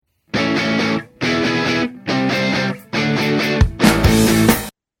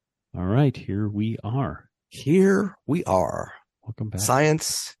right, here we are. Here we are. Welcome back.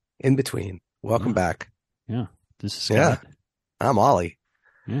 Science in between. Welcome back. Yeah. This is Scott. I'm Ollie.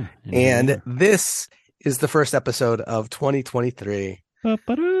 Yeah. And this is the first episode of 2023.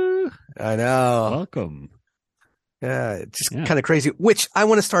 Ba-ba-da. I know. Welcome. Yeah, it's just kind of crazy, which I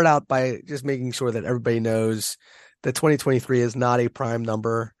want to start out by just making sure that everybody knows that 2023 is not a prime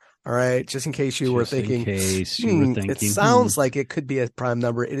number. All right. Just in case you were thinking, it sounds like it could be a prime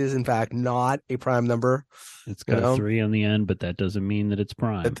number. It is, in fact, not a prime number. It's got a 3 on the end, but that doesn't mean that it's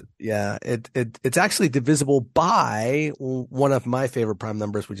prime. It's actually divisible by one of my favorite prime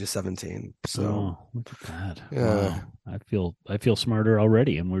numbers, which is 17. So look at that. Yeah. Wow. I feel smarter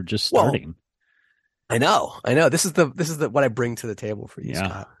already, and we're just starting. Well, I know. This is what I bring to the table for you,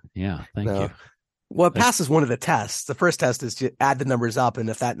 Scott. Yeah. Thank you. Well, it passes one of the tests. The first test is to add the numbers up, and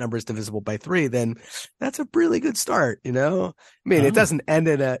if that number is divisible by 3, then that's a really good start. You know, I mean, it doesn't end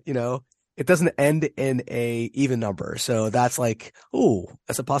in a even number, so that's like,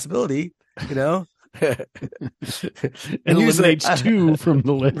 that's a possibility. You know, it eliminates 2 from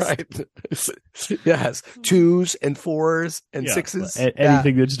the list, right? Yes, 2s and 4s and 6s.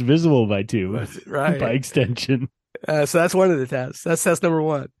 Anything that's divisible by 2, right? By extension. So that's one of the tests. That's test number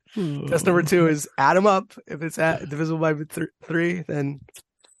 1. Test number 2 is add them up. If it's divisible by 3, then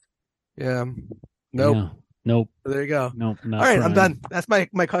nope. There you go. Nope. All right, prime. I'm done. That's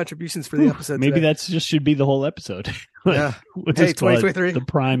my contributions for the episode. Maybe today. That's just should be the whole episode. Yeah. Hey, 2023, the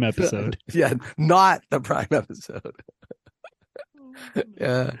prime episode. Yeah, not the prime episode.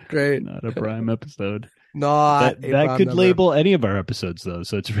 Yeah, great. Not a prime episode. That could number. Label any of our episodes though,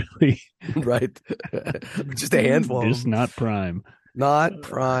 so it's really right. Just a handful. Just not prime. Not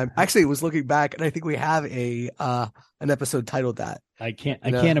prime. Actually, I was looking back, and I think we have an episode titled that. I can't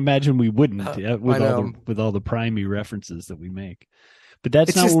imagine we wouldn't with all the primey references that we make. But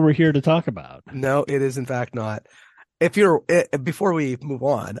that's not what we're here to talk about. No, it is in fact not. Before we move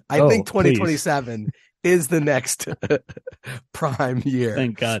on, I think 2027 is the next prime year.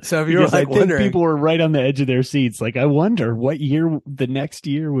 Thank God. So if you're wondering, people were right on the edge of their seats. Like, I wonder what year the next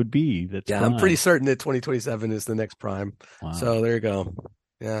year would be. Prime. I'm pretty certain that 2027 is the next prime. Wow. So there you go.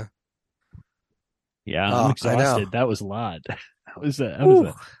 Yeah. Yeah. I'm exhausted. That was a lot. That was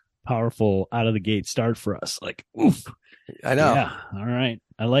a powerful out of the gate start for us. Like, oof. I know. Yeah. All right.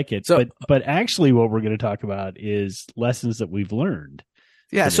 I like it. So, but actually what we're going to talk about is lessons that we've learned.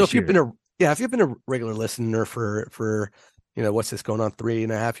 Yeah. So if you've been a regular listener for what's this going on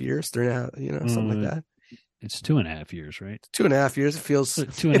 3.5 years, 3.5, something like that. It's 2.5 years, right? 2.5 years. It feels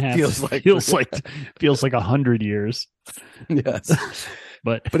 2.5 feels like 100 years. Yes.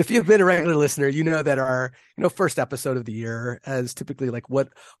 But if you've been a regular listener, you know that our first episode of the year is typically like what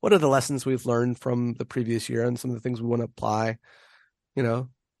are the lessons we've learned from the previous year and some of the things we want to apply, to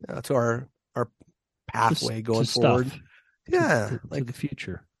our pathway going forward. Stuff. Yeah, to the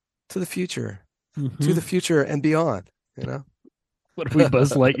future. To the future. Mm-hmm. To the future and beyond. What are we,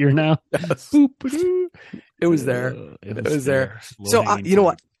 Buzz Lightyear now? Yes. Boop-a-doo. It was there. It was there. So you know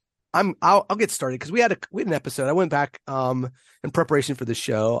what? I'll get started because we had an episode. I went back in preparation for the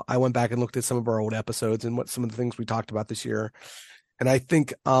show. I went back and looked at some of our old episodes and what some of the things we talked about this year. And I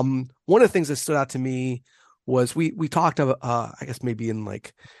think one of the things that stood out to me was we talked about I guess maybe in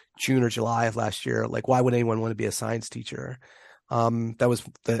like June or July of last year, like why would anyone want to be a science teacher? That was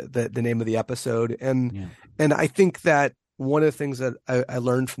the name of the episode. And I think that one of the things that I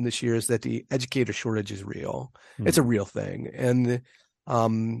learned from this year is that the educator shortage is real. Mm-hmm. It's a real thing. And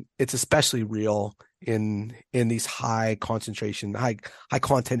it's especially real in these high concentration, high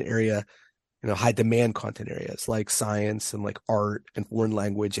content area, high demand content areas like science and like art and foreign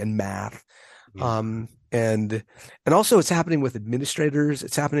language and math. Yeah. And also it's happening with administrators.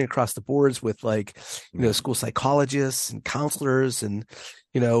 It's happening across the boards with like, school psychologists and counselors. And,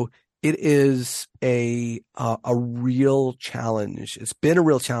 it is a real challenge. It's been a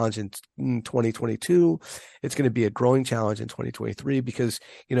real challenge in 2022. It's going to be a growing challenge in 2023 because,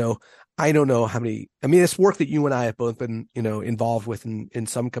 I don't know how many, it's work that you and I have both been, involved with in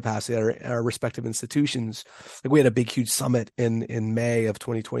some capacity at our respective institutions. Like we had a big, huge summit in May of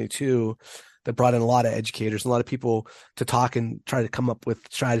 2022 that brought in a lot of educators, a lot of people to talk and try to come up with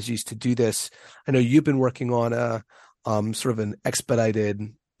strategies to do this. I know you've been working on a sort of an expedited,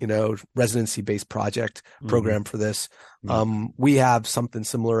 residency-based project program for this. Mm-hmm. We have something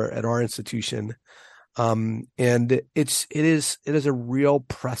similar at our institution. And it is a real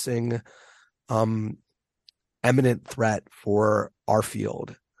pressing, imminent threat for our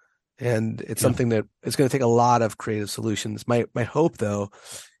field. And it's something that it's going to take a lot of creative solutions. My hope though,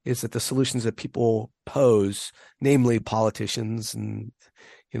 is that the solutions that people pose, namely politicians and,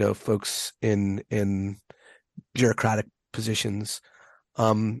 folks in bureaucratic positions,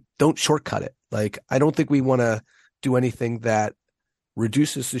 don't shortcut it. Like, I don't think we want to do anything that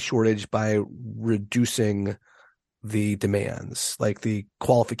reduces the shortage by reducing the demands, like the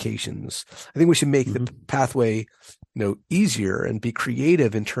qualifications. I think we should make the pathway, easier and be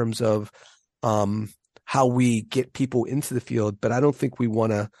creative in terms of how we get people into the field. But I don't think we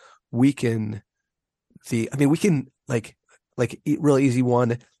want to weaken we can like real easy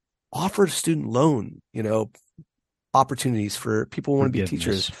one, offer student loan, opportunities for people who want to be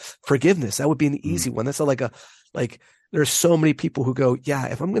teachers. Forgiveness. That would be an easy one. That's there's so many people who go, yeah,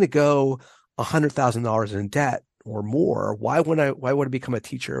 if I'm going to go $100,000 in debt or more, why would I become a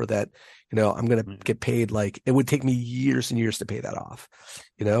teacher that, I'm going to get paid? Like, it would take me years and years to pay that off,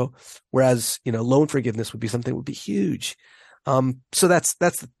 whereas, loan forgiveness would be something that would be huge. So that's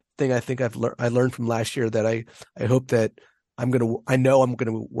the thing I think I learned from last year that I hope that I'm going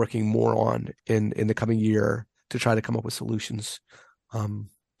to be working more on in the coming year to try to come up with solutions.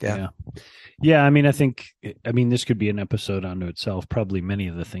 Yeah. I mean, this could be an episode unto itself. Probably many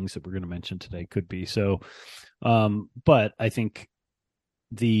of the things that we're going to mention today could be so. But I think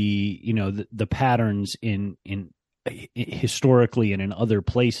the patterns in historically and in other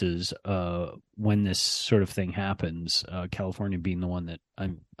places, when this sort of thing happens, California being the one that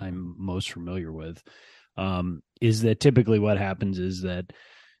I'm most familiar with, is that typically what happens is that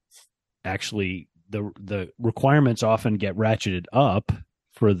actually the requirements often get ratcheted up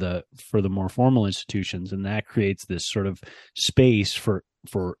for the more formal institutions, and that creates this sort of space for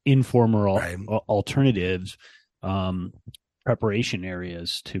informal alternatives, preparation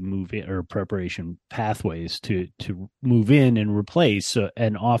areas to move in, or preparation pathways to move in and replace.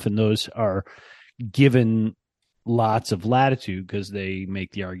 And often those are given lots of latitude because they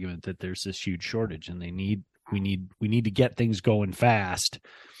make the argument that there's this huge shortage and we need to get things going fast,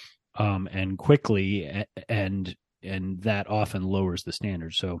 and quickly, and that often lowers the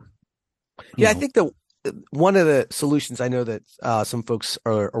standards. So, I think that one of the solutions I know that some folks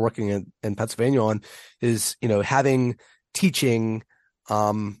are working in Pennsylvania on is, having teaching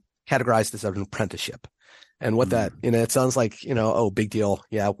categorized as an apprenticeship. And what that, it sounds like, big deal.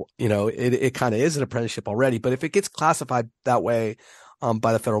 Yeah. It kind of is an apprenticeship already, but if it gets classified that way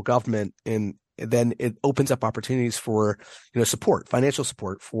by the federal government, and then it opens up opportunities for, financial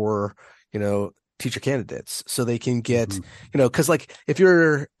support for, teacher candidates, so they can get, because like if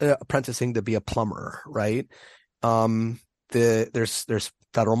you're apprenticing to be a plumber, right? There's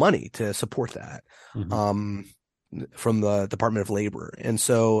federal money to support that. From the Department of Labor. And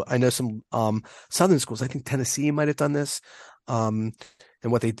so I know some Southern schools, I think Tennessee might have done this. And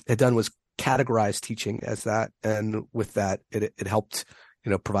what they had done was categorize teaching as that. And with that, it helped,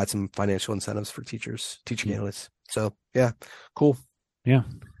 provide some financial incentives for teaching candidates. So yeah, cool. Yeah.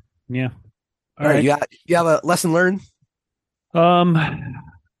 All right. You have a lesson learned?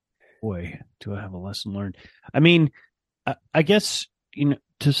 Boy, do I have a lesson learned. I mean, I guess,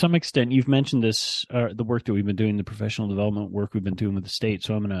 to some extent, you've mentioned this, the work that we've been doing, the professional development work we've been doing with the state.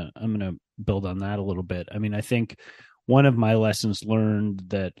 So I'm gonna build on that a little bit. I mean, I think one of my lessons learned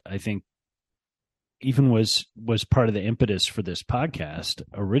that I think even was part of the impetus for this podcast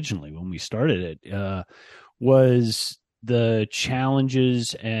originally when we started it, was the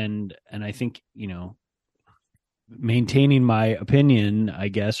challenges and I think, maintaining my opinion, I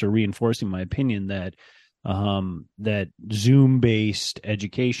guess, or reinforcing my opinion that Zoom-based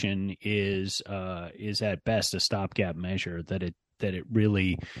education is at best a stopgap measure. That it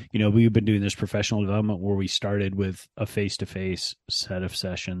really, we've been doing this professional development where we started with a face-to-face set of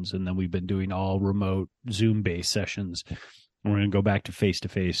sessions, and then we've been doing all remote Zoom-based sessions. We're going to go back to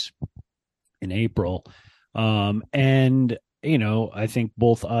face-to-face in April, and I think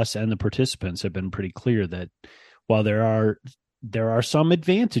both us and the participants have been pretty clear that while there are some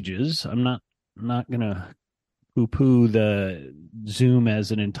advantages, I'm not going to poo-poo the Zoom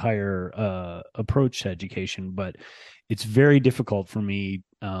as an entire approach to education, but it's very difficult for me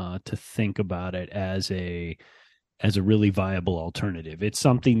to think about it as a really viable alternative. It's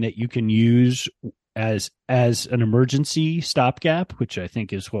something that you can use as an emergency stopgap, which I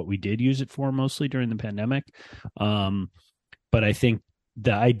think is what we did use it for mostly during the pandemic. But I think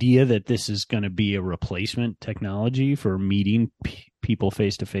the idea that this is going to be a replacement technology for meeting people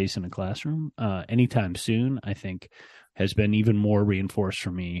face to face in a classroom anytime soon, I think has been even more reinforced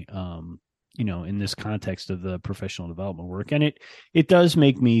for me, in this context of the professional development work. And it does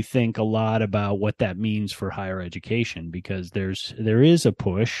make me think a lot about what that means for higher education, because there is a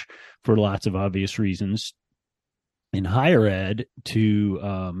push for lots of obvious reasons in higher ed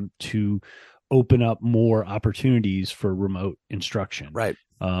to open up more opportunities for remote instruction. Right.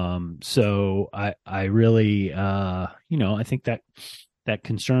 So I really, I think that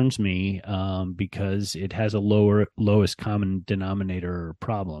concerns me, because it has a lowest common denominator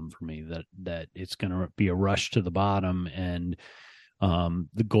problem for me, that it's going to be a rush to the bottom, and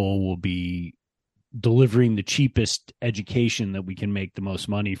the goal will be delivering the cheapest education that we can make the most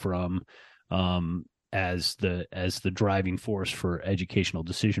money from, as the driving force for educational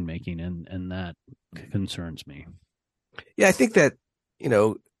decision making, and that concerns me. Yeah, I think that,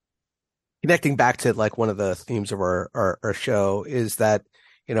 connecting back to like one of the themes of our show is that,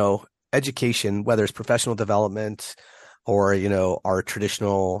 education, whether it's professional development or, our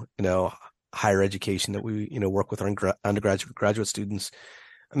traditional, higher education that we, work with our undergraduate, graduate students.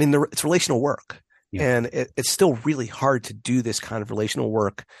 I mean, it's relational work. Yeah. And it's still really hard to do this kind of relational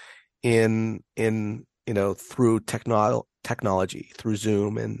work in through technology, through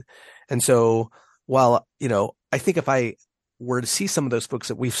Zoom. And so while, I think if I were to see some of those folks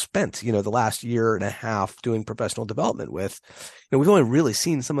that we've spent, the last year and a half doing professional development with, we've only really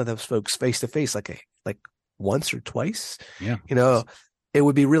seen some of those folks face to face, like once or twice. Yeah. It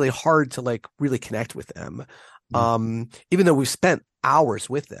would be really hard to like really connect with them. Even though we've spent hours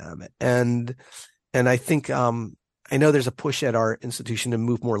with them. And I think, I know there's a push at our institution to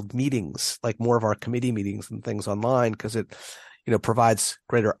move more meetings, like more of our committee meetings and things online, because it, provides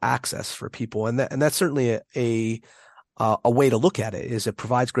greater access for people. And that's certainly a way to look at it, is it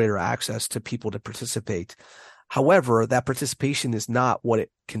provides greater access to people to participate. However, that participation is not what it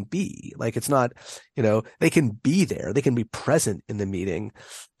can be. Like, it's not, they can be there, they can be present in the meeting,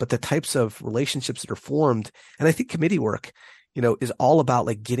 but the types of relationships that are formed, and I think committee work, is all about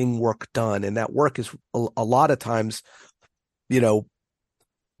like getting work done. And that work is a lot of times,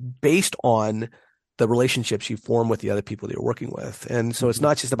 based on the relationships you form with the other people that you're working with. And so it's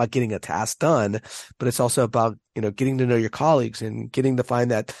not just about getting a task done, but it's also about, getting to know your colleagues and getting to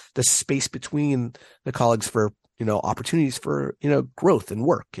find that the space between the colleagues for, opportunities for, growth and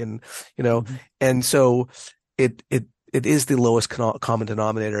work. And, and so it is the lowest common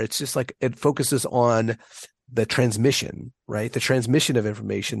denominator. It's just like, it focuses on the transmission, right? The transmission of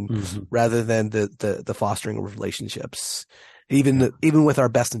information rather than the fostering of relationships, even with our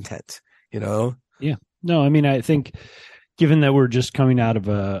best intent, Yeah. No, I mean, I think given that we're just coming out of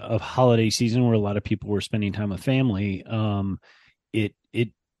a holiday season where a lot of people were spending time with family,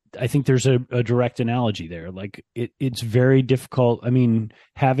 I think there's a direct analogy there. Like it's very difficult. I mean,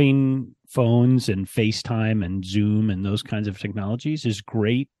 having phones and FaceTime and Zoom and those kinds of technologies is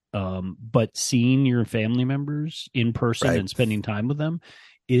great. But seeing your family members in person and spending time with them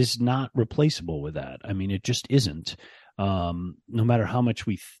is not replaceable with that. I mean, it just isn't. No matter how much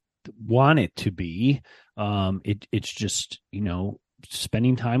we want it to be, it's just,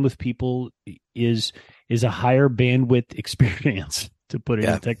 spending time with people is a higher bandwidth experience, to put it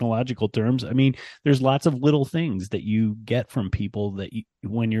in technological terms. I mean, there's lots of little things that you get from people that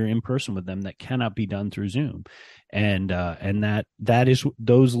when you're in person with them that cannot be done through Zoom. And that is,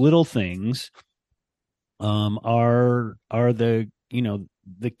 those little things, are the,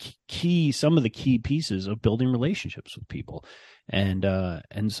 the key, some of the key pieces of building relationships with people. And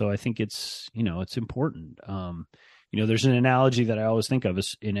so I think it's, it's important. There's an analogy that I always think of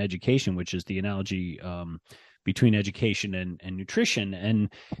in education, which is the analogy, between education and nutrition.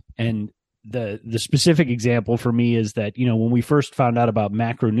 And the specific example for me is that, when we first found out about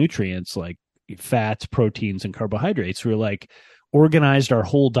macronutrients like fats, proteins, and carbohydrates, we were like organized our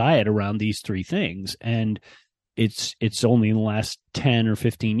whole diet around these three things. And it's only in the last 10 or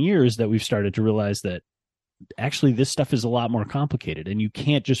 15 years that we've started to realize that actually this stuff is a lot more complicated, and you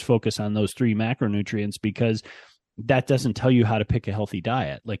can't just focus on those three macronutrients, because that doesn't tell you how to pick a healthy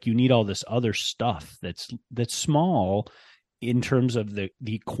diet. Like, you need all this other stuff that's small in terms of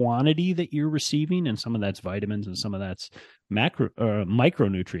the quantity that you're receiving, and some of that's vitamins and some of that's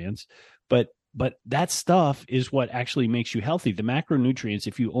micronutrients, but that stuff is what actually makes you healthy. The macronutrients,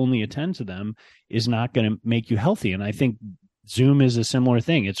 if you only attend to them, is not going to make you healthy. And I think Zoom is a similar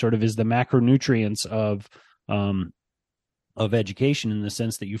thing. It sort of is the macronutrients of education, in the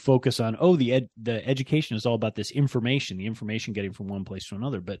sense that you focus on, the education is all about this information, the information getting from one place to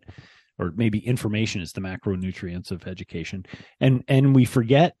another, or maybe information is the macronutrients of education. And we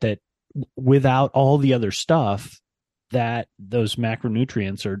forget that without all the other stuff, that those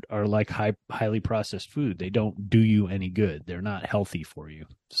macronutrients are like highly processed food. They don't do you any good. They're not healthy for you.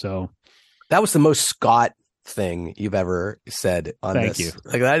 So that was the most Scott thing you've ever said on Thank this. You.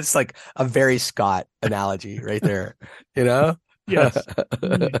 Like, that's like a very Scott analogy right there, Yes.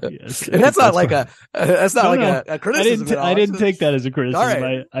 Yes. And that's not like a criticism. I didn't take that as a criticism.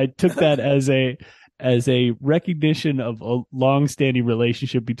 Right. I took that as a recognition of a long-standing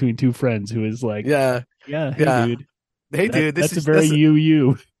relationship between two friends who is like, hey, dude. Hey, dude, that's a very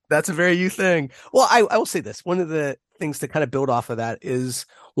you. That's a very you thing. Well, I will say this. One of the things to kind of build off of that is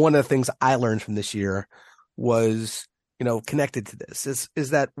one of the things I learned from this year was, connected to this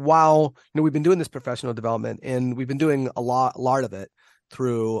is that while, we've been doing this professional development and we've been doing a lot of it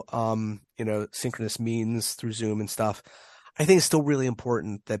through, synchronous means through Zoom and stuff, I think it's still really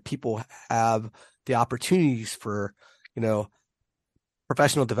important that people have the opportunities for,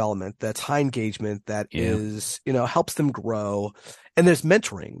 professional development that's high engagement, that is, helps them grow. And there's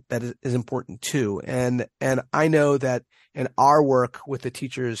mentoring that is important too. And I know that in our work with the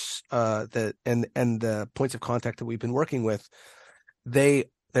teachers and the points of contact that we've been working with,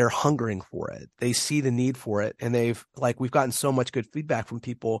 they're hungering for it. They see the need for it. And we've gotten so much good feedback from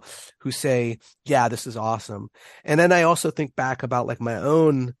people who say, yeah, this is awesome. And then I also think back about like my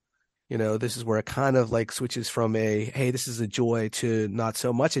own, this is where it kind of like switches from hey, this is a joy to not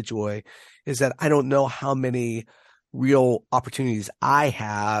so much a joy, is that I don't know how many real opportunities I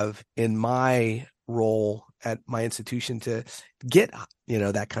have in my role at my institution to get,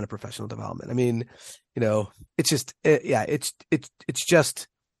 that kind of professional development. I mean, it's just, it's just,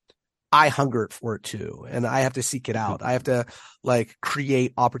 I hunger for it too. And I have to seek it out. I have to like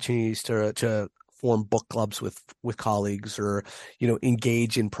create opportunities to form book clubs with colleagues or,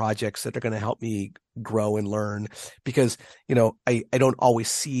 engage in projects that are going to help me grow and learn because, I don't always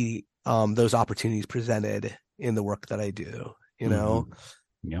see those opportunities presented in the work that I do, Mm-hmm.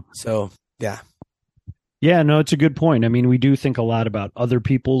 Yeah. So, yeah. Yeah, no, it's a good point. I mean, we do think a lot about other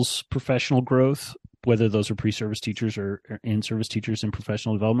people's professional growth, whether those are pre-service teachers or in-service teachers in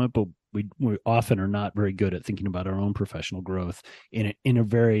professional development, but we often are not very good at thinking about our own professional growth in a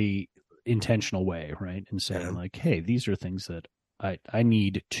very intentional way, right? And saying like, hey, these are things that I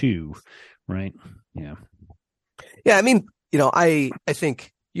need too, right? Yeah. Yeah, I mean, I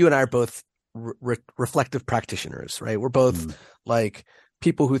think you and I are both reflective practitioners, right? We're both like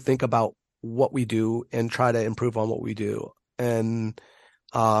people who think about what we do and try to improve on what we do. And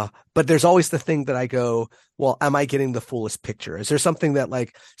but there's always the thing that I go, well, am I getting the fullest picture? Is there something that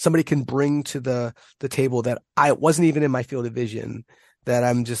like somebody can bring to the table that I wasn't even in my field of vision, that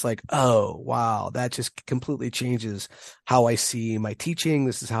I'm just like, oh, wow, that just completely changes how I see my teaching.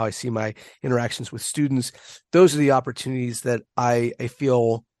 This is how I see my interactions with students. Those are the opportunities that I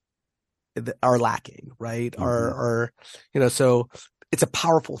feel are lacking, right? Mm-hmm. So it's a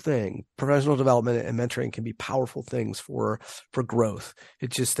powerful thing. Professional development and mentoring can be powerful things for growth.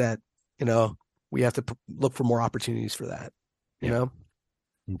 It's just that, we have to look for more opportunities for that, you know?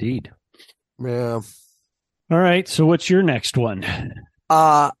 Indeed. Yeah. All right. So what's your next one?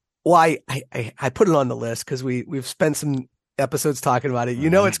 Well, I put it on the list because we've spent some episodes talking about it.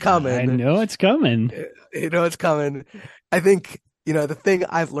 It's coming. I know it's coming. It's coming. I think, the thing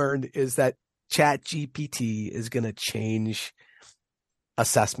I've learned is that ChatGPT is going to change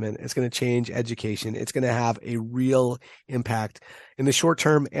assessment. It's going to change education. It's going to have a real impact in the short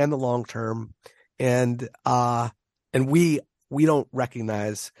term and the long term. And we don't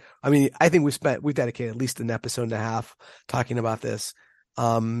recognize, I mean, I think we've dedicated at least an episode and a half talking about this.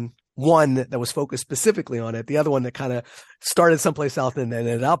 One that was focused specifically on it, the other one that kind of started someplace else and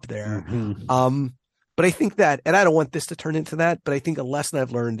ended up there. Mm-hmm. But I think that, and I don't want this to turn into that, but I think a lesson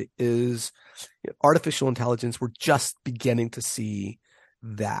I've learned is artificial intelligence, we're just beginning to see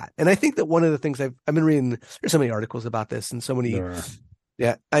that. And I think that one of the things I've been reading, there's so many articles about this and so many,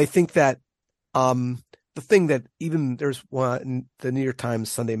 I think that, the thing that even there's one, the New York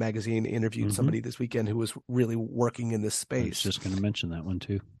Times Sunday Magazine interviewed somebody this weekend who was really working in this space. I was just going to mention that one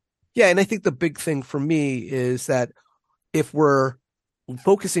too. Yeah. And I think the big thing for me is that if we're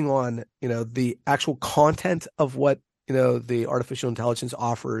focusing on, the actual content of what, the artificial intelligence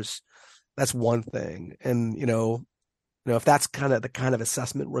offers, that's one thing. And, if that's kind of the kind of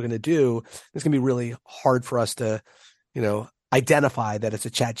assessment we're going to do, it's going to be really hard for us to, identify that it's a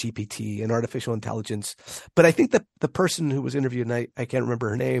ChatGPT and artificial intelligence. But I think that the person who was interviewed, and I can't remember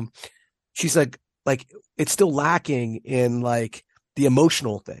her name, she's like it's still lacking in like the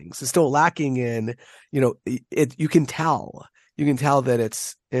emotional things. It's still lacking in, you can tell that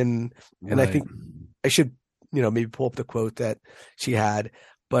it's in, and right. I think I should, maybe pull up the quote that she had,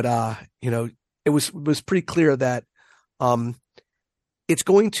 but it was pretty clear that, it's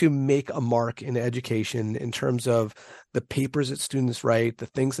going to make a mark in education in terms of the papers that students write, the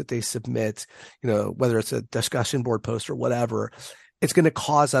things that they submit, whether it's a discussion board post or whatever. it's going to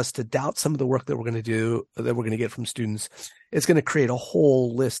cause us to doubt some of the work that we're going to do, that we're going to get from students. It's going to create a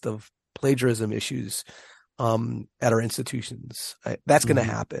whole list of plagiarism issues at our institutions. That's going to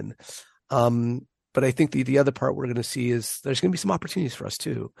happen. But I think the other part we're going to see is there's going to be some opportunities for us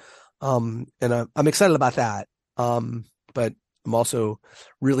too. And I'm excited about that. But I'm also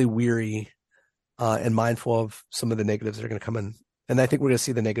really weary and mindful of some of the negatives that are going to come in. And I think we're going to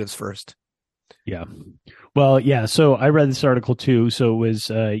see the negatives first. Yeah. Well, yeah. So I read this article too. So it was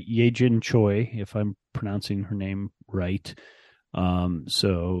Yejin Choi, if I'm pronouncing her name right.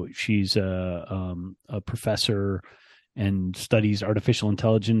 So she's a professor and studies artificial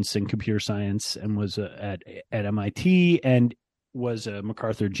intelligence and computer science, and was at MIT and was a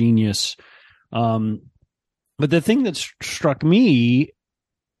MacArthur Genius. But the thing that struck me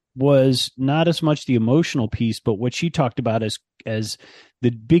was not as much the emotional piece, but what she talked about as the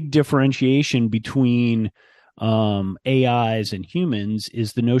big differentiation between AIs and humans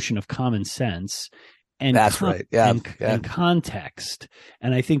is the notion of common sense. And that's right. Yeah. And context.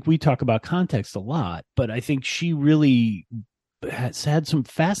 And I think we talk about context a lot, but I think she really has had some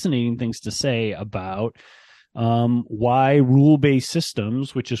fascinating things to say about why rule-based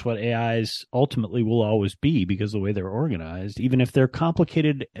systems, which is what AIs ultimately will always be because of the way they're organized, even if they're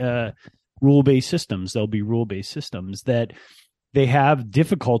complicated rule-based systems, they'll be rule-based systems, that they have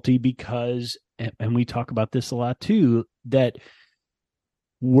difficulty because, and we talk about this a lot too, that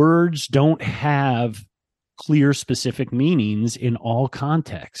words don't have clear, specific meanings in all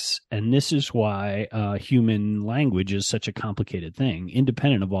contexts. And this is why human language is such a complicated thing,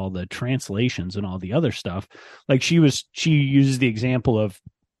 independent of all the translations and all the other stuff. Like she uses the example of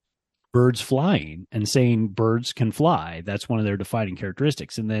birds flying and saying birds can fly. That's one of their defining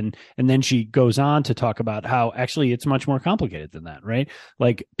characteristics. And then she goes on to talk about how actually it's much more complicated than that, right?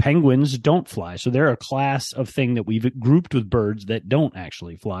 Like penguins don't fly. So they're a class of thing that we've grouped with birds that don't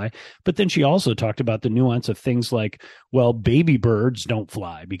actually fly. But then she also talked about the nuance of things like, well, baby birds don't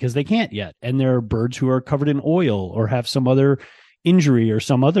fly because they can't yet. And there are birds who are covered in oil or have some other injury or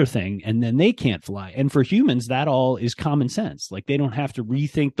some other thing, and then they can't fly. And for humans, that all is common sense. Like they don't have to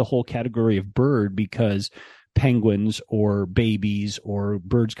rethink the whole category of bird because penguins or babies or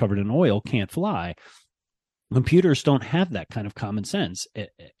birds covered in oil can't fly. Computers don't have that kind of common sense,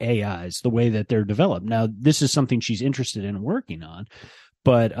 AIs, the way that they're developed. Now, this is something she's interested in working on,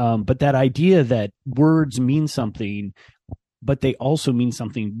 but that idea that words mean something, but they also mean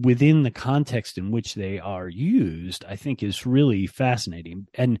something within the context in which they are used, I think is really fascinating.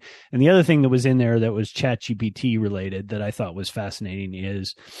 And the other thing that was in there that was ChatGPT related that I thought was fascinating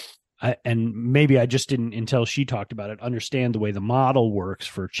is, and maybe I just didn't, until she talked about it, understand the way the model works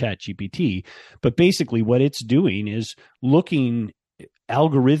for ChatGPT. But basically what it's doing is looking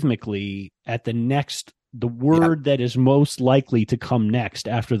algorithmically at the word that is most likely to come next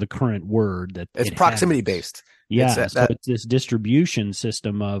after the current word. That it's proximity based. Yeah, so it's this distribution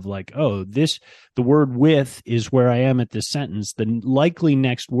system of like, oh, the word with is where I am at this sentence. The likely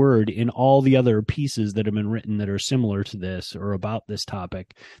next word in all the other pieces that have been written that are similar to this or about this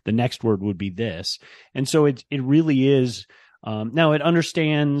topic, the next word would be this. And so it really is. Now it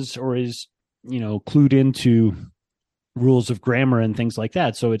understands or is, clued into rules of grammar and things like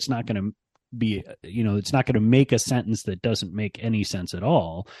that. So it's not going to be, it's not going to make a sentence that doesn't make any sense at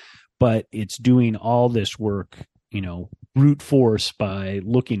all. But it's doing all this work, brute force by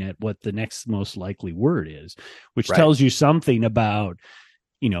looking at what the next most likely word is, which tells you something about,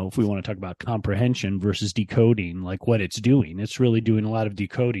 if we want to talk about comprehension versus decoding, like what it's doing. It's really doing a lot of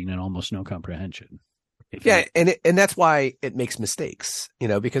decoding and almost no comprehension. And that's why it makes mistakes,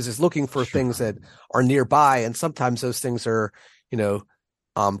 because it's looking for things that are nearby. And sometimes those things are,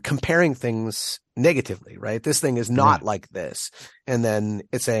 comparing things negatively, right? This thing is not like this. And then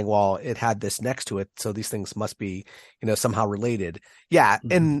it's saying, well, it had this next to it, so these things must be, somehow related. Yeah.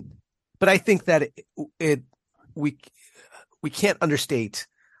 But I think that we can't understate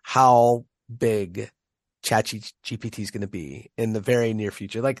how big ChatGPT is going to be in the very near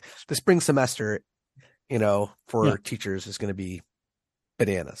future. Like the spring semester, for teachers is going to be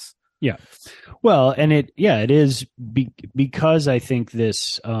bananas. Yeah. Well, and it is because I think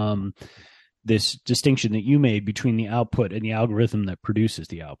this distinction that you made between the output and the algorithm that produces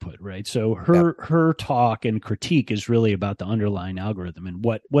the output, right? So her talk and critique is really about the underlying algorithm and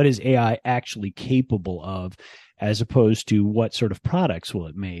what is AI actually capable of, as opposed to what sort of products will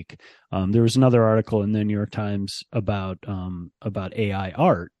it make. There was another article in the New York Times about AI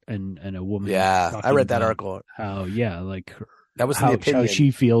art and a woman. Yeah, I read that article. How that was how she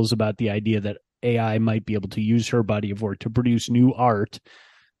feels about the idea that AI might be able to use her body of work to produce new art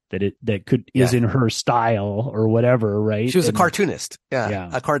that is in her style or whatever, right? She was a cartoonist. Yeah.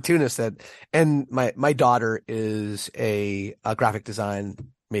 A cartoonist and my daughter is a graphic design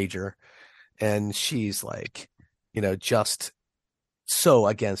major, and she's like, just so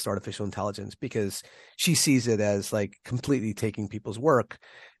against artificial intelligence because she sees it as like completely taking people's work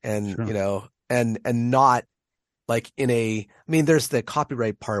and, and not like there's the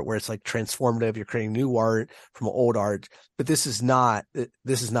copyright part where it's like transformative. You're creating new art from old art, but this is not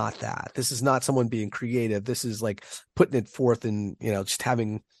that. This is not someone being creative. This is like putting it forth and, just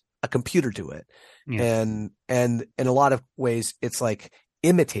having a computer do it. Yeah. And in a lot of ways, it's like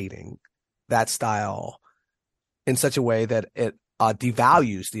imitating that style in such a way that it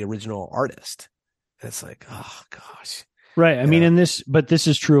devalues the original artist. And it's like, oh gosh. Right. I mean, but this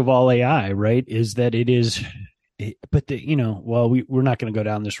is true of all AI, right? Is that it is, but we're not going to go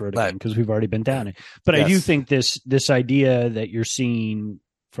down this road again because we've already been down it. But I do think this idea that you're seeing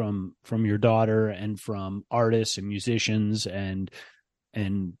from your daughter and from artists and musicians and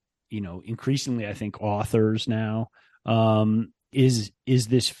increasingly, I think authors now, is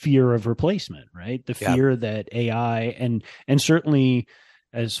this fear of replacement, right? The fear that AI and certainly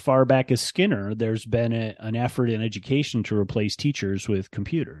as far back as Skinner, there's been an effort in education to replace teachers with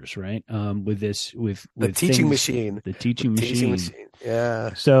computers, right? With the teaching machine. The teaching machine.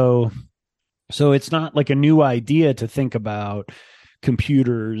 Yeah. So it's not like a new idea to think about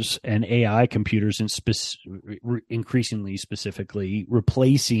computers and AI computers and increasingly specifically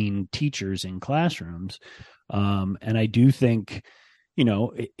replacing teachers in classrooms. And I do think,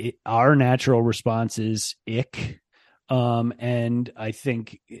 our natural response is ick. And I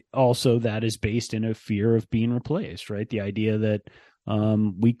think also that is based in a fear of being replaced, right? The idea that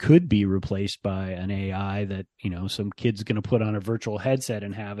we could be replaced by an AI that, some kid's going to put on a virtual headset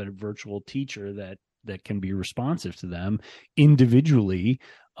and have a virtual teacher that can be responsive to them individually.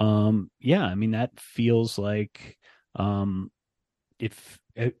 That feels like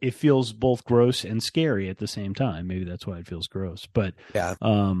it feels both gross and scary at the same time. Maybe that's why it feels gross, but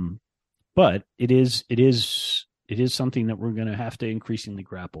but it is something that we're going to have to increasingly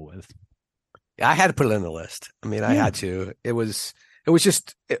grapple with. Yeah, I had to put it on the list. I mean, I had to. It was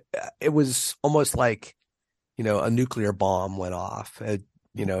almost like, a nuclear bomb went off,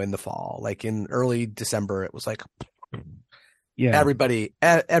 in the fall. Like in early December, it was like, everybody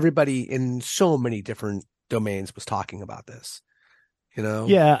in so many different domains was talking about this.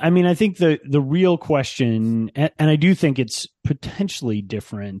 Yeah, I mean, I think the real question, and I do think it's potentially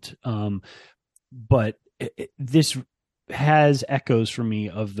different, but this has echoes for me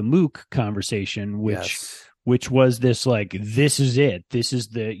of the MOOC conversation, which was this like, this is it. This is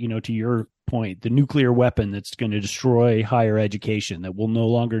the, to your point, the nuclear weapon that's going to destroy higher education, that will no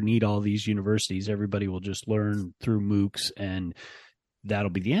longer need all these universities. Everybody will just learn through MOOCs and that'll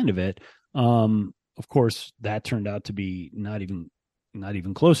be the end of it. Of course, that turned out to be not even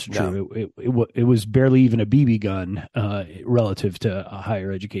close to true. It was barely even a BB gun relative to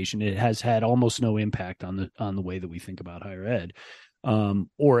higher education. It has had almost no impact on the way that we think about higher ed,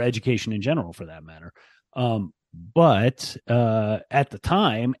 or education in general, for that matter. But at the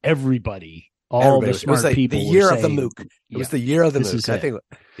time, all the smart people, the year were of saying, the MOOC. It was the year of the MOOC. I think,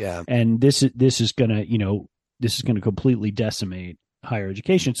 and this is gonna completely decimate higher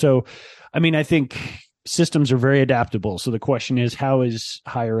education. So, I mean, I think systems are very adaptable. So the question is, how is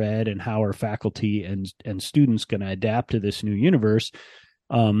higher ed and how are faculty and students going to adapt to this new universe?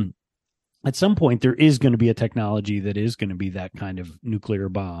 At some point, there is going to be a technology that is going to be that kind of nuclear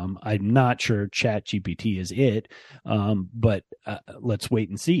bomb. I'm not sure ChatGPT is it, but let's wait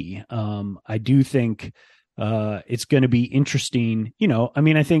and see. I do think it's going to be interesting.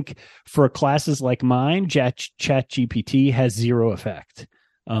 I think for classes like mine, ChatGPT has zero effect.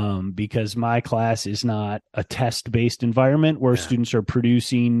 Because my class is not a test-based environment where students are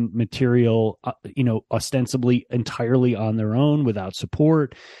producing material, ostensibly entirely on their own without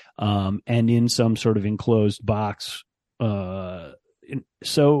support, and in some sort of enclosed box.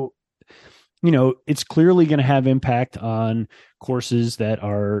 So, it's clearly going to have impact on courses that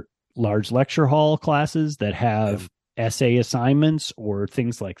are large lecture hall classes that have essay assignments or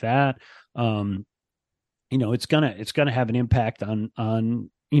things like that. It's gonna have an impact on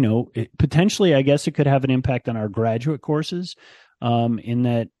potentially, I guess it could have an impact on our graduate courses, in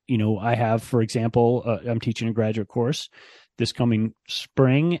that, I have, for example, I'm teaching a graduate course this coming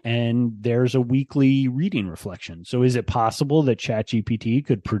spring, and there's a weekly reading reflection. So is it possible that ChatGPT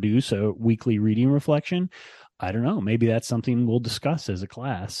could produce a weekly reading reflection? I don't know. Maybe that's something we'll discuss as a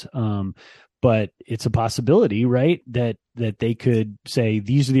class. But it's a possibility, right? That they could say,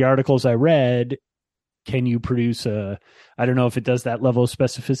 these are the articles I read. can you produce I don't know if it does that level of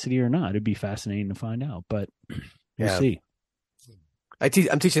specificity or not. It'd be fascinating to find out, but we'll see.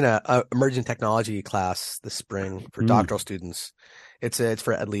 I'm teaching a emerging technology class this spring for doctoral students. It's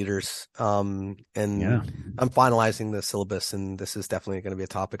for ed leaders. I'm finalizing the syllabus, and this is definitely going to be a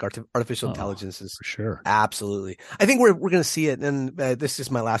topic. Artificial intelligence is for sure. Absolutely. I think we're going to see it. And this is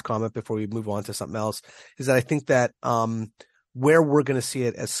my last comment before we move on to something else, is that I think that, where we're going to see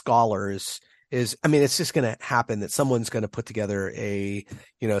it as scholars is, I mean, it's just going to happen that someone's going to put together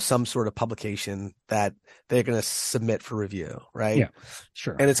some sort of publication that they're going to submit for review, right? Yeah,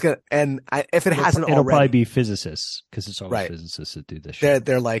 sure. And if it hasn't already, it'll probably be physicists, because it's always physicists that do this shit.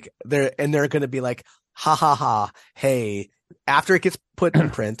 They're going to be like, ha ha ha, hey, after it gets put in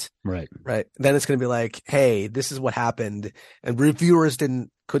print, right. Then it's going to be like, hey, this is what happened, and reviewers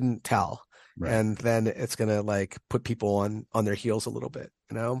couldn't tell. Right. And then it's going to like put people on their heels a little bit,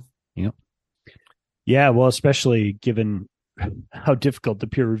 Yep. Yeah, well, especially given how difficult the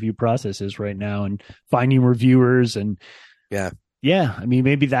peer review process is right now, and finding reviewers, and I mean,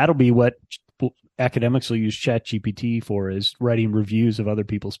 maybe that'll be what academics will use ChatGPT for, is writing reviews of other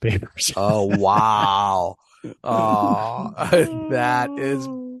people's papers. Oh, wow. Oh, that is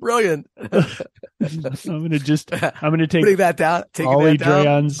brilliant. I'm going to take putting that down, Ollie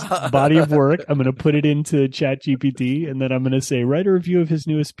Drayan's body of work. I'm going to put it into ChatGPT, and then I'm going to say, write a review of his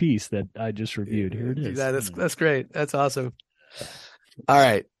newest piece that I just reviewed. Here it is. That's great. That's awesome. All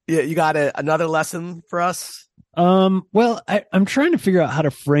right. Yeah, you got another lesson for us? Well, I'm trying to figure out how to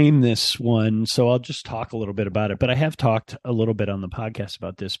frame this one, so I'll just talk a little bit about it. But I have talked a little bit on the podcast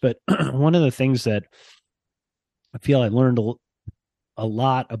about this. But one of the things that I feel I learned a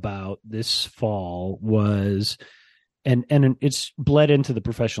lot about this fall was, and it's bled into the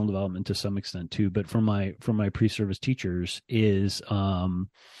professional development to some extent too, but from my pre-service teachers, is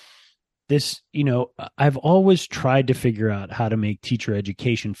this, I've always tried to figure out how to make teacher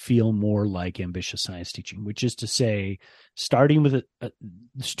education feel more like ambitious science teaching, which is to say, starting with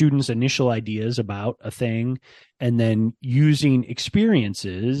students' initial ideas about a thing, and then using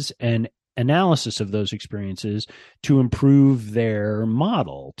experiences and analysis of those experiences to improve their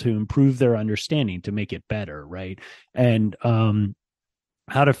model, to improve their understanding, to make it better, right? And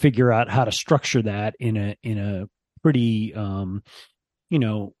how to figure out how to structure that in a pretty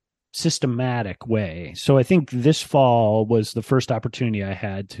systematic way. So I think this fall was the first opportunity I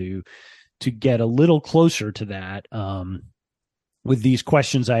had to get a little closer to that, with these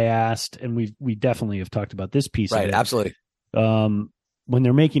questions I asked, and we definitely have talked about this piece. Right, of it. Absolutely. When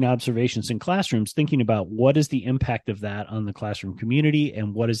they're making observations in classrooms, thinking about what is the impact of that on the classroom community,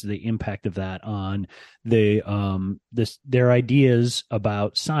 and what is the impact of that on their ideas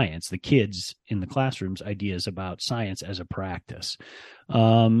about science, the kids in the classrooms' ideas about science as a practice.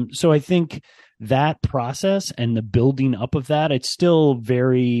 So I think that process and the building up of that, it's still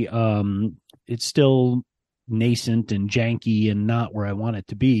very, it's still nascent and janky and not where I want it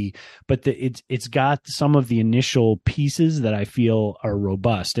to be, but it's got some of the initial pieces that I feel are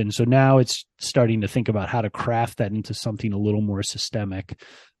robust. And so now it's starting to think about how to craft that into something a little more systemic.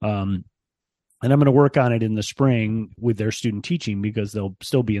 And I'm going to work on it in the spring with their student teaching, because they'll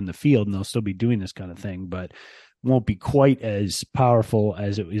still be in the field and they'll still be doing this kind of thing, but won't be quite as powerful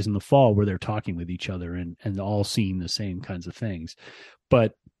as it is in the fall, where they're talking with each other and all seeing the same kinds of things.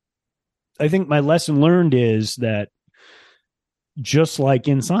 But I think my lesson learned is that, just like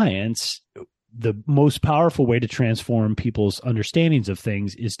in science, the most powerful way to transform people's understandings of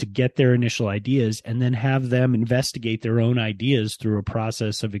things is to get their initial ideas and then have them investigate their own ideas through a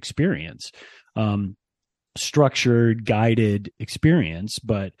process of experience, structured, guided experience.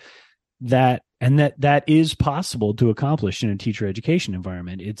 But that is possible to accomplish in a teacher education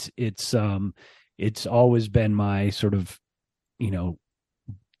environment. It's always been my sort of,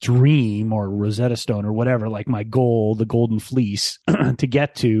 dream or Rosetta Stone or whatever, like my goal, the golden fleece to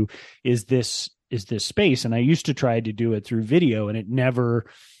get to is this space. And I used to try to do it through video, and it never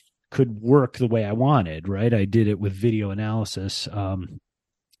could work the way I wanted. Right. I did it with video analysis,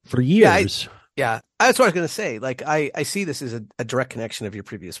 for years. Yeah. That's what I was going to say. Like, I see this as a direct connection of your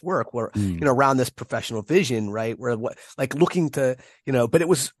previous work, where, around this professional vision, right? Where looking to, but it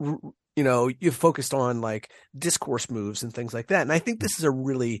was, you focused on like discourse moves and things like that. And I think this is a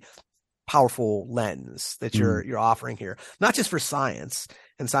really powerful lens that you're offering here, not just for science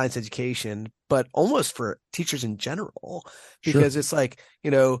and science education, but almost for teachers in general, because it's like,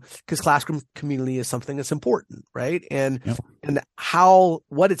 because classroom community is something that's important, right? And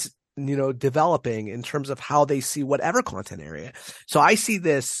what it's, developing in terms of how they see whatever content area. So I see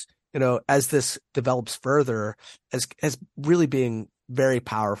this, as this develops further, as really being very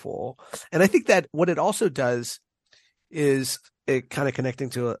powerful. And I think that what it also does is it kind of connecting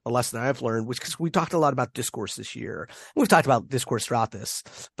to a lesson I've learned, which, because we talked a lot about discourse this year. We've talked about discourse throughout this,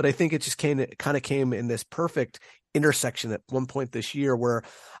 but I think it just came in this perfect intersection at one point this year where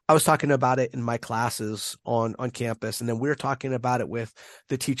I was talking about it in my classes on campus. And then we were talking about it with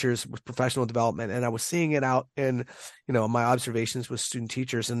the teachers with professional development. And I was seeing it out in, my observations with student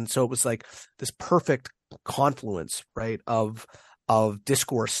teachers. And so it was like this perfect confluence, right, of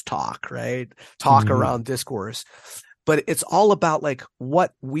discourse talk, right? Talk around discourse. But it's all about like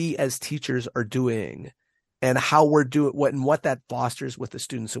what we as teachers are doing and how we're doing what that fosters with the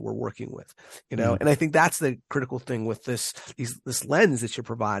students that we're working with, And I think that's the critical thing with this lens that you're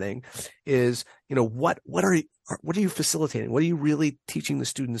providing is, what are you facilitating? What are you really teaching the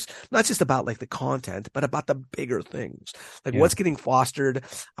students? Not just about like the content, but about the bigger things, like what's getting fostered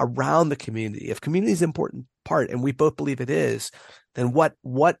around the community. If community is an important part, and we both believe it is, then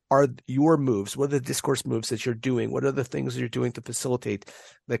what are your moves? What are the discourse moves that you're doing? What are the things that you're doing to facilitate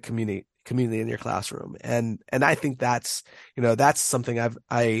the community in your classroom? And I think that's something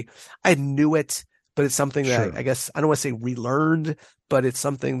I knew it, but it's something that I guess I don't want to say relearned, but it's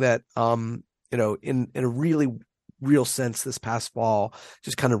something that in a really real sense this past fall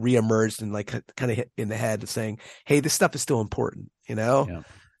just kind of reemerged and like kind of hit in the head of saying, hey, this stuff is still important,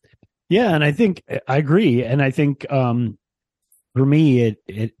 Yeah, and I think I agree, and I think for me,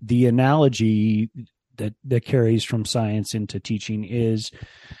 the analogy that carries from science into teaching is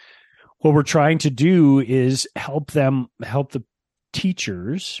what we're trying to do is help the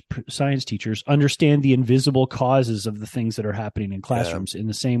teachers, science teachers, understand the invisible causes of the things that are happening in classrooms in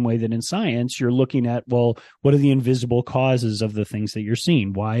the same way that in science, you're looking at, well, what are the invisible causes of the things that you're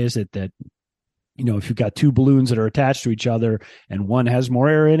seeing? Why is it that, if you've got two balloons that are attached to each other and one has more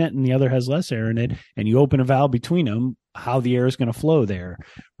air in it and the other has less air in it, and you open a valve between them, how the air is going to flow there,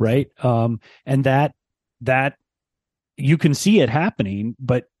 right? And that you can see it happening,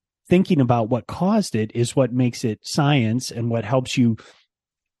 but thinking about what caused it is what makes it science and what helps you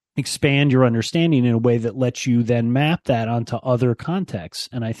expand your understanding in a way that lets you then map that onto other contexts.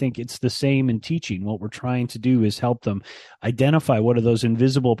 And I think it's the same in teaching. What we're trying to do is help them identify what are those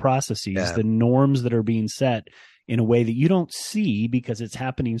invisible processes, the norms that are being set in a way that you don't see because it's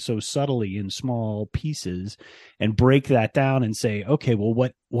happening so subtly in small pieces, and break that down and say, okay, well,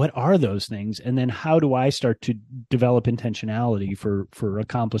 what are those things? And then how do I start to develop intentionality for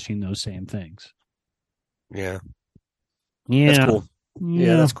accomplishing those same things? Yeah. That's cool.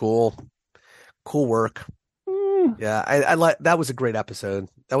 Yeah, that's cool. Cool work. Yeah, I like that. Was a great episode.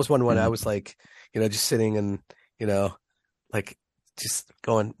 That was one when I was like, just sitting and like just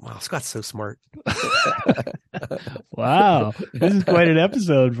going, wow, Scott's so smart. Wow, this is quite an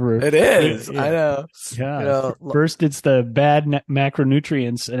episode for it is. I know. Yeah. First, it's the bad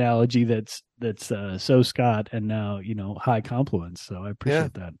macronutrients analogy that's so Scott, and now high compliments. So I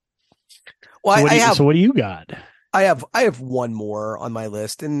appreciate that. Well, so what do you got? I have one more on my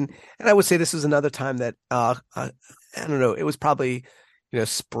list, and I would say this was another time that I don't know, it was probably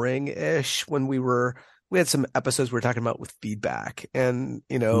spring-ish when we had some episodes we were talking about with feedback, and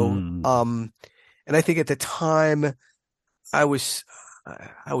and I think at the time I was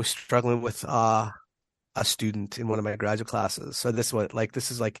struggling with a student in one of my graduate classes. So this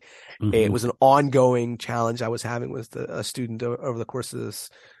is like it was an ongoing challenge I was having with a student over the course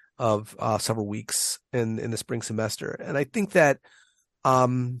of several weeks in the spring semester. And I think that,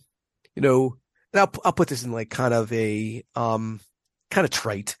 and I'll put this in like kind of a, kind of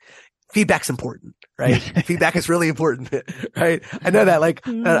trite. Feedback's important, right? Feedback is really important, right? I know that that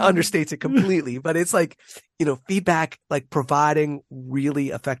understates it completely, but it's like, feedback, like providing really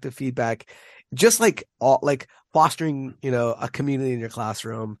effective feedback, just like fostering, a community in your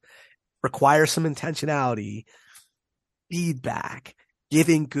classroom requires some intentionality. Feedback.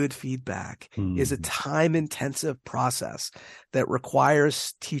 Giving good feedback is a time-intensive process that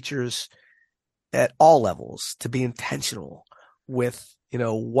requires teachers at all levels to be intentional with,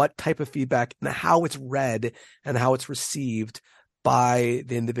 what type of feedback and how it's read and how it's received by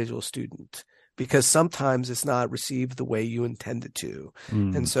the individual student, because sometimes it's not received the way you intend it to.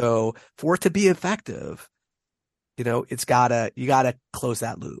 And so for it to be effective, you gotta close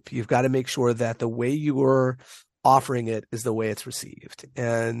that loop. You've got to make sure that the way you're offering it is the way it's received.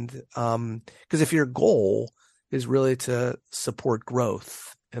 And because if your goal is really to support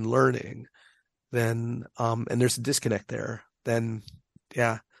growth and learning, then and there's a disconnect there, then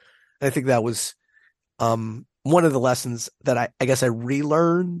I think that was one of the lessons that I guess I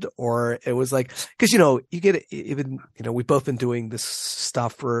relearned, or it was like, because you get it, even we've both been doing this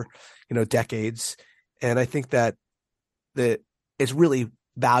stuff for decades, and I think that it's really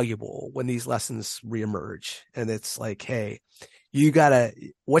valuable when these lessons reemerge, and it's like, hey, you gotta,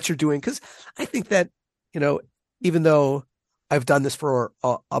 what you're doing. Cause I think that, even though I've done this for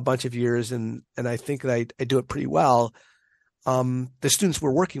a bunch of years and I think that I do it pretty well, the students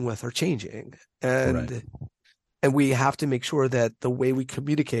we're working with are changing, and we have to make sure that the way we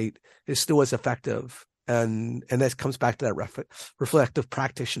communicate is still as effective. And that comes back to that reflective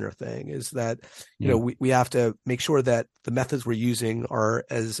practitioner thing, is that, we have to make sure that the methods we're using are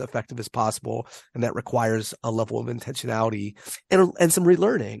as effective as possible. And that requires a level of intentionality and some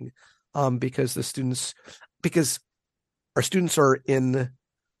relearning, because our students are in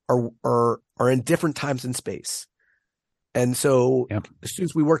different times and space. And so the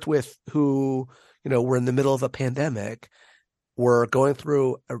students we worked with who, were in the middle of a pandemic were going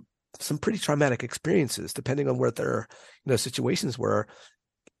through some pretty traumatic experiences, depending on where their, situations were.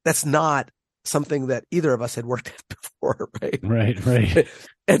 That's not something that either of us had worked at before. Right.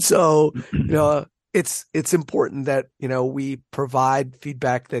 And so, it's important that, we provide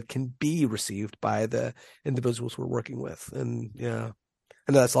feedback that can be received by the individuals we're working with. And I know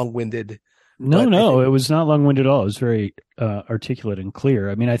that's long-winded. No, it was not long-winded at all. It was very articulate and clear.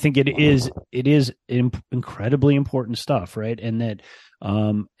 I mean, I think it is incredibly important stuff, right? And that,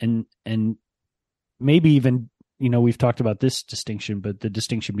 and maybe even, we've talked about this distinction, but the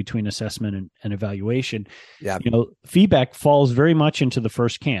distinction between assessment and evaluation. Yeah. Feedback falls very much into the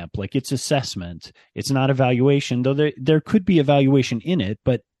first camp. Like, it's assessment, it's not evaluation, though there could be evaluation in it,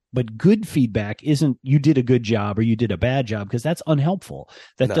 but good feedback isn't you did a good job or you did a bad job, because that's unhelpful.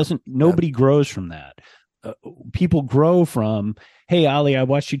 Nobody grows from that. People grow from, hey, Ali, I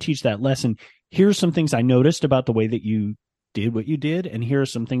watched you teach that lesson. Here's some things I noticed about the way that you did what you did. And here are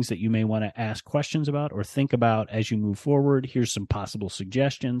some things that you may want to ask questions about or think about as you move forward. Here's some possible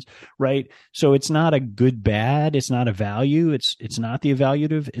suggestions, right? So it's not a good, bad. It's not a value. It's not the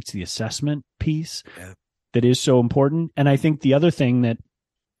evaluative. It's the assessment piece that is so important. And I think the other thing that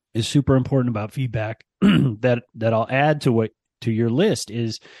is super important about feedback that I'll add to your list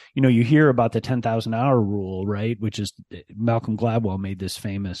is, you hear about the 10,000 hour rule, right? Which is Malcolm Gladwell made this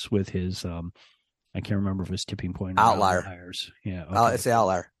famous with his, I can't remember if it was tipping point or outliers. Yeah. Okay. It's the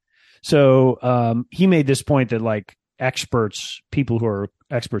outlier. So, he made this point that, like, people who are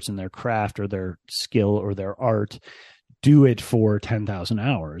experts in their craft or their skill or their art do it for 10,000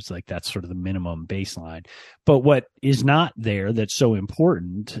 hours. Like, that's sort of the minimum baseline. But what is not there that's so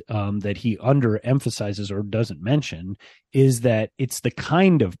important, that he underemphasizes or doesn't mention, is that it's the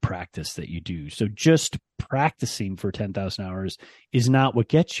kind of practice that you do. So just practicing for 10,000 hours is not what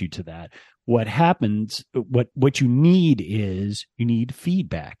gets you to that. What happens, what you need is you need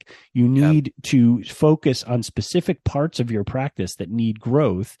feedback. You need to focus on specific parts of your practice that need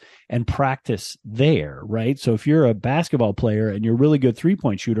growth and practice there, right? So if you're a basketball player and you're a really good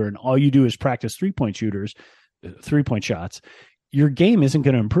 3-point shooter and all you do is practice 3-point shots, your game isn't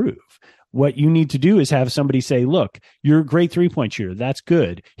going to improve. What you need to do is have somebody say, look, you're a great 3-point shooter. That's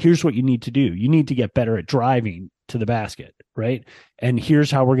good. Here's what you need to do. You need to get better at driving to the basket, right? And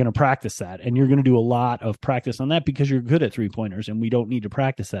here's how we're going to practice that. And you're going to do a lot of practice on that because you're good at 3-pointers and we don't need to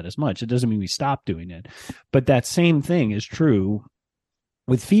practice that as much. It doesn't mean we stop doing it. But that same thing is true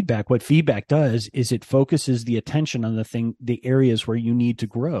with feedback. What feedback does is it focuses the attention on the areas where you need to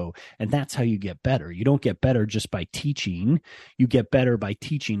grow. And that's how you get better. You don't get better just by teaching. You get better by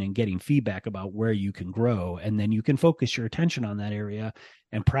teaching and getting feedback about where you can grow. And then you can focus your attention on that area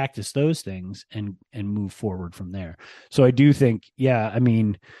and practice those things and move forward from there. So I do think,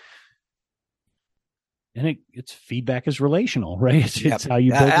 and it's feedback is relational, right? It's how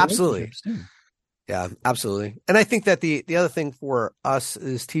you build absolutely. Yeah, absolutely. And I think that the other thing for us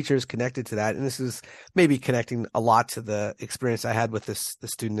as teachers connected to that, and this is maybe connecting a lot to the experience I had with the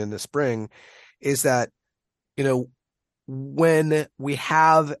student in the spring, is that, when we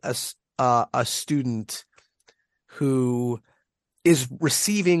have a student who is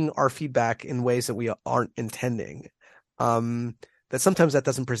receiving our feedback in ways that we aren't intending, that sometimes that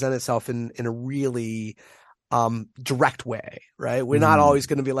doesn't present itself in a really direct way, right? We're not always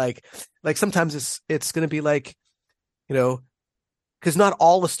going to be like sometimes it's going to be like, because not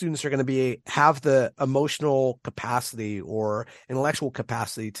all the students are going to have the emotional capacity or intellectual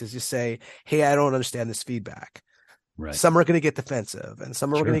capacity to just say, hey, I don't understand this feedback. Right. Some are going to get defensive and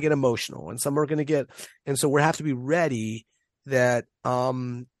some are going to get emotional and some are going to get, and so we have to be ready that,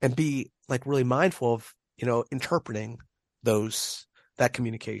 and be like really mindful of, interpreting that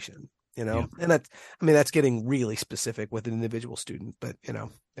communication. And that's getting really specific with an individual student, but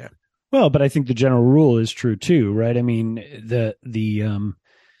Well, but I think the general rule is true too, right? I mean,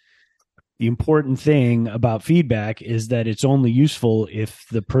 the important thing about feedback is that it's only useful if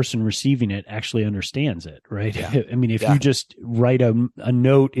the person receiving it actually understands it, right? Yeah. I mean, if you just write a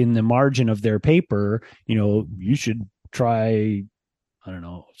note in the margin of their paper, you should try, I don't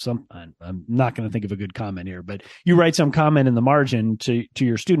know, I'm not going to think of a good comment here, but you write some comment in the margin to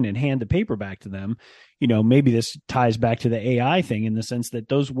your student and hand the paper back to them. Maybe this ties back to the AI thing in the sense that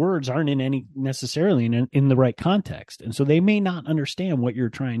those words aren't necessarily in the right context. And so they may not understand what you're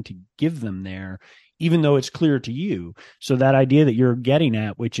trying to give them there, even though it's clear to you. So that idea that you're getting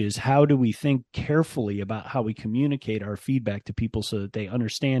at, which is how do we think carefully about how we communicate our feedback to people so that they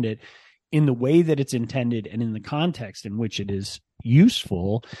understand it in the way that it's intended and in the context in which it is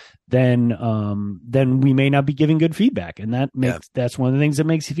useful, then we may not be giving good feedback. And that's one of the things that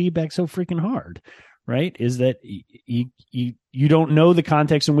makes feedback so freaking hard, right? Is that you don't know the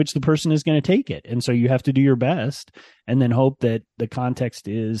context in which the person is going to take it. And so you have to do your best and then hope that the context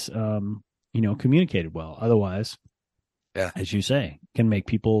is, communicated well. Otherwise, as you say, can make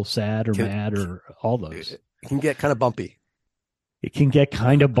people sad or mad or all those. It can get kind of bumpy. It can get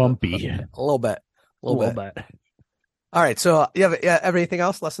kind of bumpy. A little bit. All right. So you have everything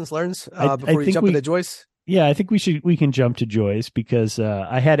else? Lessons learned before we jump into Joyce? Yeah, I think we can jump to Joyce because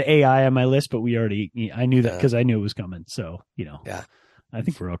I had AI on my list, but I knew that because I knew it was coming. So, I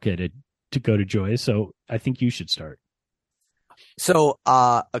think we're okay to go to Joyce. So I think you should start. So,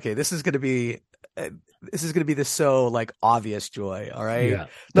 okay, this is going to be the so like obvious joy. All right. Yeah.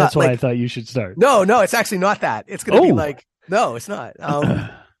 That's why I thought you should start. No, it's actually not that. It's going to be like, no, it's not.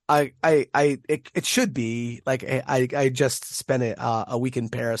 It should be like I just spent a week in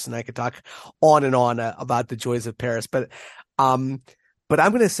Paris and I could talk on and on about the joys of Paris, but I'm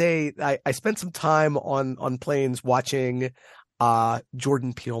going to say I spent some time on planes watching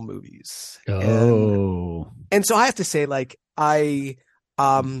Jordan Peele movies. And so I have to say, like, I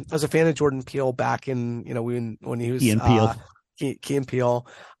was a fan of Jordan Peele back in when he was Key and Peele.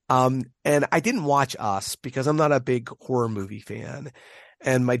 And I didn't watch Us because I'm not a big horror movie fan.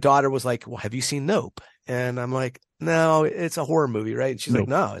 And my daughter was like, well, have you seen Nope? And I'm like, no, it's a horror movie, right? And she's like,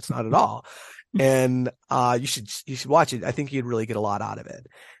 no, it's not at all. And you should watch it. I think you'd really get a lot out of it.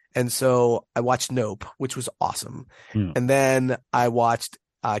 And so I watched Nope, which was awesome. Yeah. And then I watched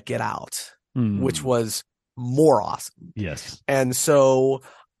Get Out, which was more awesome. Yes. And so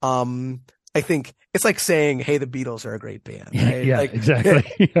I think it's like saying, hey, the Beatles are a great band. Right? Yeah, like,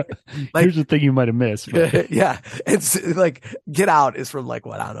 exactly. Like, here's the thing you might have missed. But. Yeah. It's like Get Out is from like,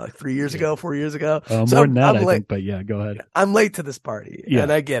 what, I don't know, like 4 years ago. So more than that, I think, but yeah, go ahead. I'm late to this party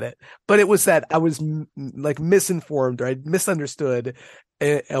and I get it. But it was that I was like misinformed or I misunderstood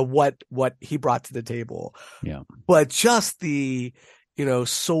what he brought to the table. Yeah. But just the,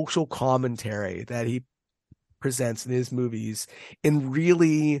 social commentary that he presents in his movies in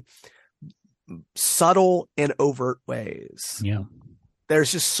really subtle and overt ways. Yeah. They're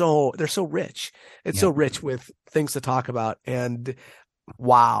so rich. It's so rich with things to talk about and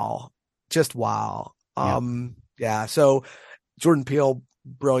wow. Just wow. So Jordan Peele,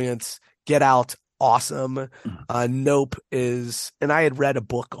 brilliance. Get Out, awesome. Nope is, and I had read a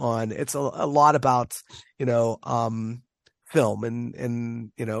book on, it's a lot about, film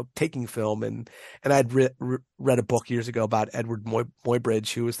and taking film and I'd read a book years ago about Edward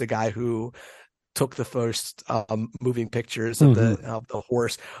Muybridge, who was the guy who took the first moving pictures of the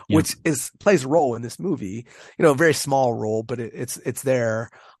horse, which plays a role in this movie, a very small role, but it's there.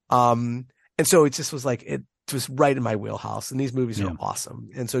 And so it just was like, it was right in my wheelhouse, and these movies are awesome.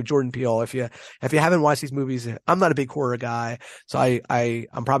 And so Jordan Peele, if you haven't watched these movies, I'm not a big horror guy, so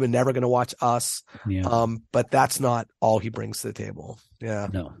I'm probably never going to watch Us. But that's not all he brings to the table.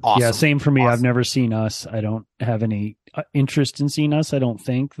 No. Awesome. Yeah, same for me. Awesome. I've never seen Us. I don't have any interest in seeing Us, I don't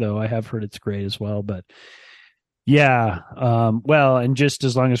think, though I have heard it's great as well. But well, and just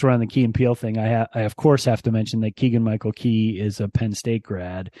as long as we're on the Key and Peele thing, I of course have to mention that Keegan-Michael Key is a Penn State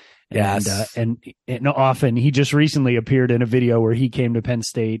grad. Yes. And often he just recently appeared in a video where he came to Penn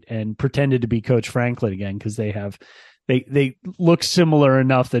State and pretended to be Coach Franklin again, because they look similar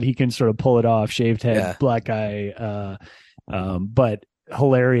enough that he can sort of pull it off. Shaved head, black guy, but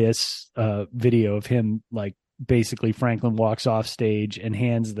hilarious video of him, like basically Franklin walks off stage and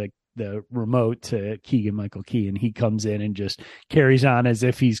hands the remote to Keegan-Michael Key, and he comes in and just carries on as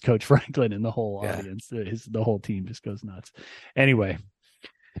if he's Coach Franklin, and the whole audience, the whole team just goes nuts. Anyway,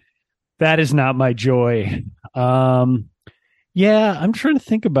 that is not my joy. I'm trying to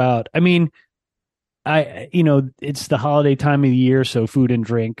think about, I mean, it's the holiday time of the year, so food and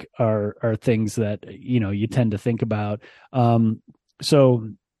drink are things that, you tend to think about. So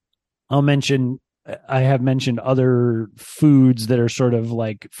I'll mention, I have mentioned other foods that are sort of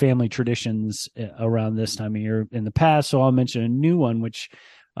like family traditions around this time of year in the past. So I'll mention a new one, which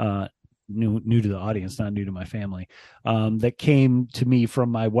new to the audience, not new to my family, that came to me from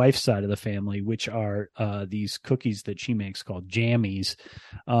my wife's side of the family, which are these cookies that she makes called jammies,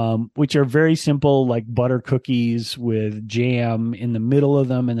 which are very simple, like butter cookies with jam in the middle of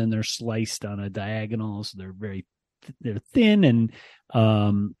them, and then they're sliced on a diagonal, so they're thin, and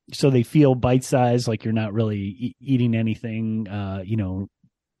so they feel bite-sized, like you're not really eating anything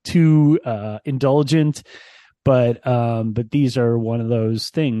too indulgent. But these are one of those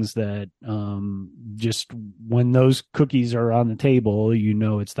things that just when those cookies are on the table,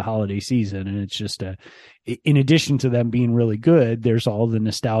 it's the holiday season, and it's just in addition to them being really good, there's all the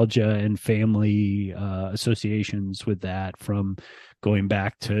nostalgia and family associations with that, from going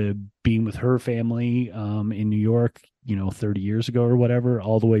back to being with her family in New York, 30 years ago or whatever,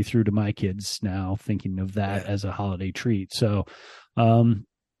 all the way through to my kids now thinking of that as a holiday treat. So,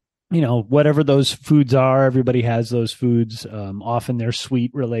 whatever those foods are, everybody has those foods. Often they're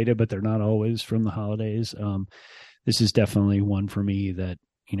sweet related, but they're not always from the holidays. This is definitely one for me that,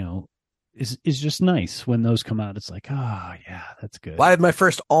 is just nice when those come out. It's like, oh yeah, that's good. Well, I had my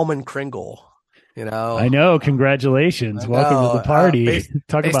first almond Kringle, I know. Congratulations. Welcome to the party.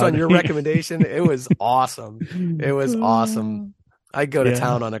 Based on your recommendation, it was awesome. It was awesome. I go to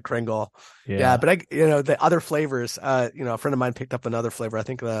town on a Kringle. Yeah. But the other flavors, a friend of mine picked up another flavor. I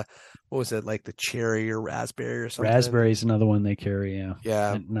think what was it, like the cherry or raspberry or something? Raspberry is another one they carry. Yeah.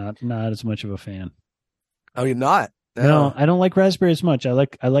 Yeah. Not as much of a fan. Oh, you're not? No, I don't like raspberry as much. I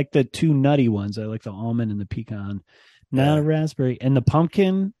like the two nutty ones. I like the almond and the pecan, not a raspberry. And the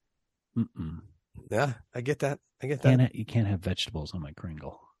pumpkin. Yeah, I get that. You can't have vegetables on my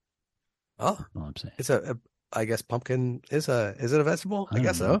Kringle. Oh, that's all I'm saying. It's I guess pumpkin is it a vegetable? I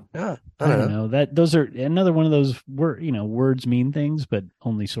guess so. Yeah. I don't know. Those are another one of those words mean things, but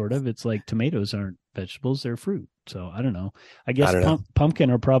only sort of. It's like tomatoes aren't vegetables, they're fruit. So I don't know. I guess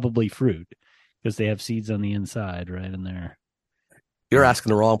pumpkin are probably fruit because they have seeds on the inside, right in there. You're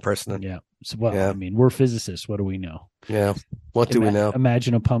asking the wrong person. Yeah. So, I mean, we're physicists. What do we know? Yeah. What do we know?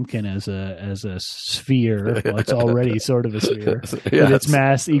 Imagine a pumpkin as a sphere. Well, it's already sort of a sphere, with its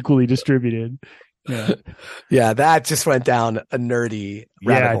mass equally distributed. Yeah. Yeah, that just went down a nerdy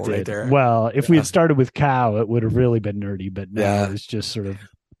rabbit hole right there. Well, if we had started with cow, it would have really been nerdy, but now it's just sort of,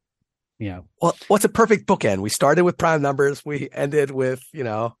 Well, what's a perfect bookend? We started with prime numbers. We ended with,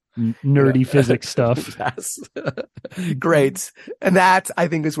 nerdy physics stuff. Yes. Great. And that, I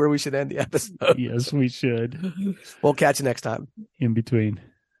think, is where we should end the episode. Yes, we should. We'll catch you next time. In between.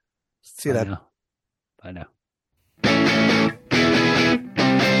 See you then. Bye now.